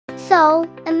So,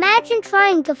 imagine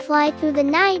trying to fly through the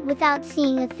night without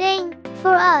seeing a thing.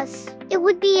 For us, it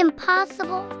would be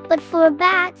impossible, but for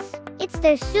bats, it's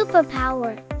their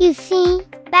superpower. You see,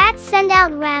 bats send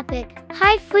out rapid,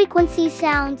 high-frequency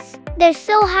sounds. They're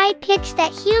so high-pitched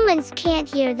that humans can't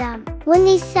hear them. When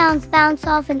these sounds bounce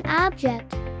off an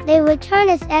object, they return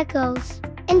as echoes.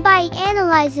 And by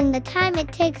analyzing the time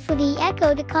it takes for the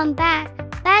echo to come back,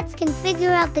 bats can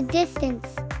figure out the distance,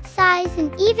 size,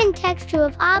 and even texture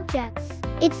of objects.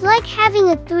 It's like having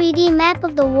a 3D map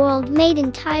of the world made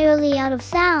entirely out of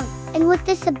sound. And with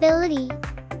this ability,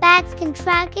 bats can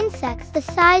track insects the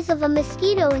size of a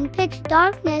mosquito in pitch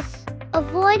darkness,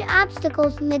 avoid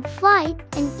obstacles mid-flight,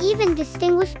 and even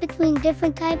distinguish between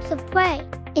different types of prey.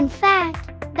 In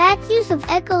fact, bats' use of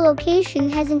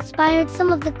echolocation has inspired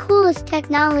some of the coolest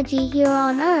technology here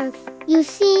on Earth. You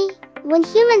see, when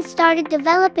humans started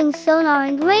developing sonar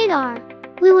and radar,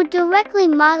 we were directly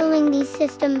modeling these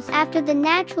systems after the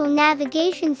natural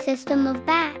navigation system of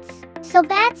bats. So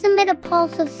bats emit a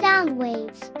pulse of sound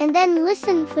waves and then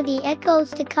listen for the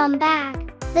echoes to come back.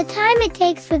 The time it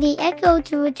takes for the echo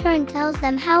to return tells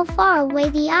them how far away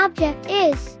the object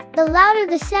is. The louder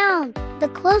the sound, the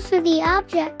closer the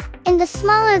object, and the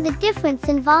smaller the difference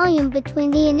in volume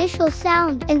between the initial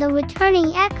sound and the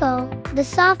returning echo, the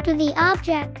softer the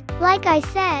object. Like I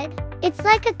said, it's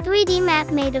like a 3D map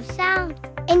made of sound.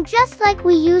 And just like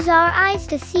we use our eyes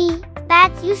to see,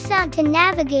 bats use sound to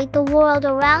navigate the world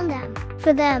around them.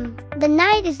 For them, the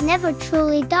night is never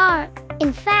truly dark.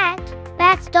 In fact,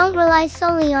 bats don't rely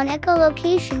solely on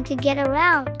echolocation to get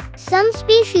around. Some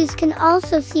species can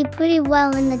also see pretty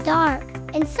well in the dark,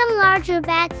 and some larger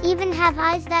bats even have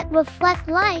eyes that reflect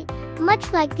light,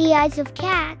 much like the eyes of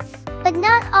cats. But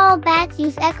not all bats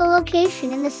use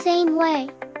echolocation in the same way.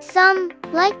 Some,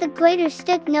 like the greater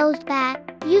stick-nosed bat,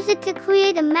 use it to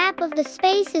create a map of the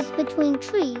spaces between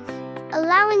trees,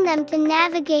 allowing them to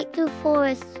navigate through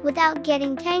forests without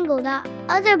getting tangled up.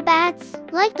 Other bats,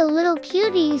 like the little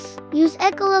cuties, use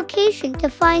echolocation to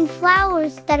find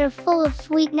flowers that are full of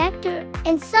sweet nectar.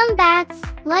 And some bats,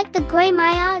 like the gray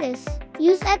myotis,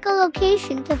 use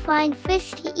echolocation to find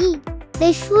fish to eat.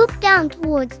 They swoop down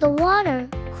towards the water,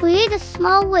 create a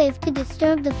small wave to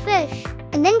disturb the fish,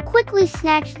 and then quickly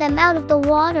snatch them out of the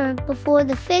water before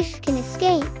the fish can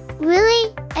escape.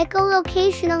 Really,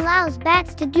 echolocation allows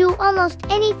bats to do almost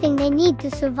anything they need to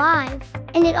survive,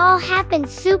 and it all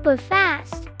happens super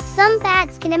fast. Some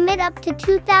bats can emit up to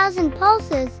 2,000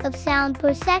 pulses of sound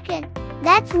per second.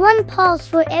 That's one pulse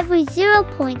for every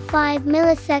 0.5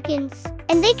 milliseconds,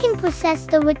 and they can process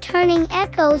the returning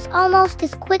echoes almost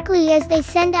as quickly as they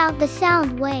send out the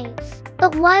sound waves.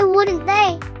 But why wouldn't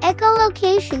they?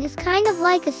 Echolocation is kind of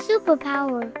like a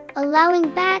superpower,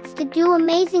 allowing bats to do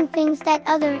amazing things that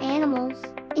other animals,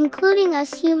 including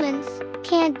us humans,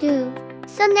 can't do.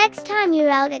 So next time you're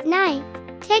out at night,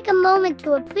 take a moment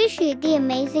to appreciate the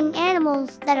amazing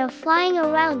animals that are flying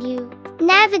around you,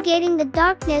 navigating the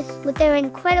darkness with their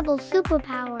incredible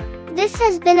superpower. This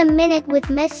has been A Minute with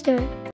Mr.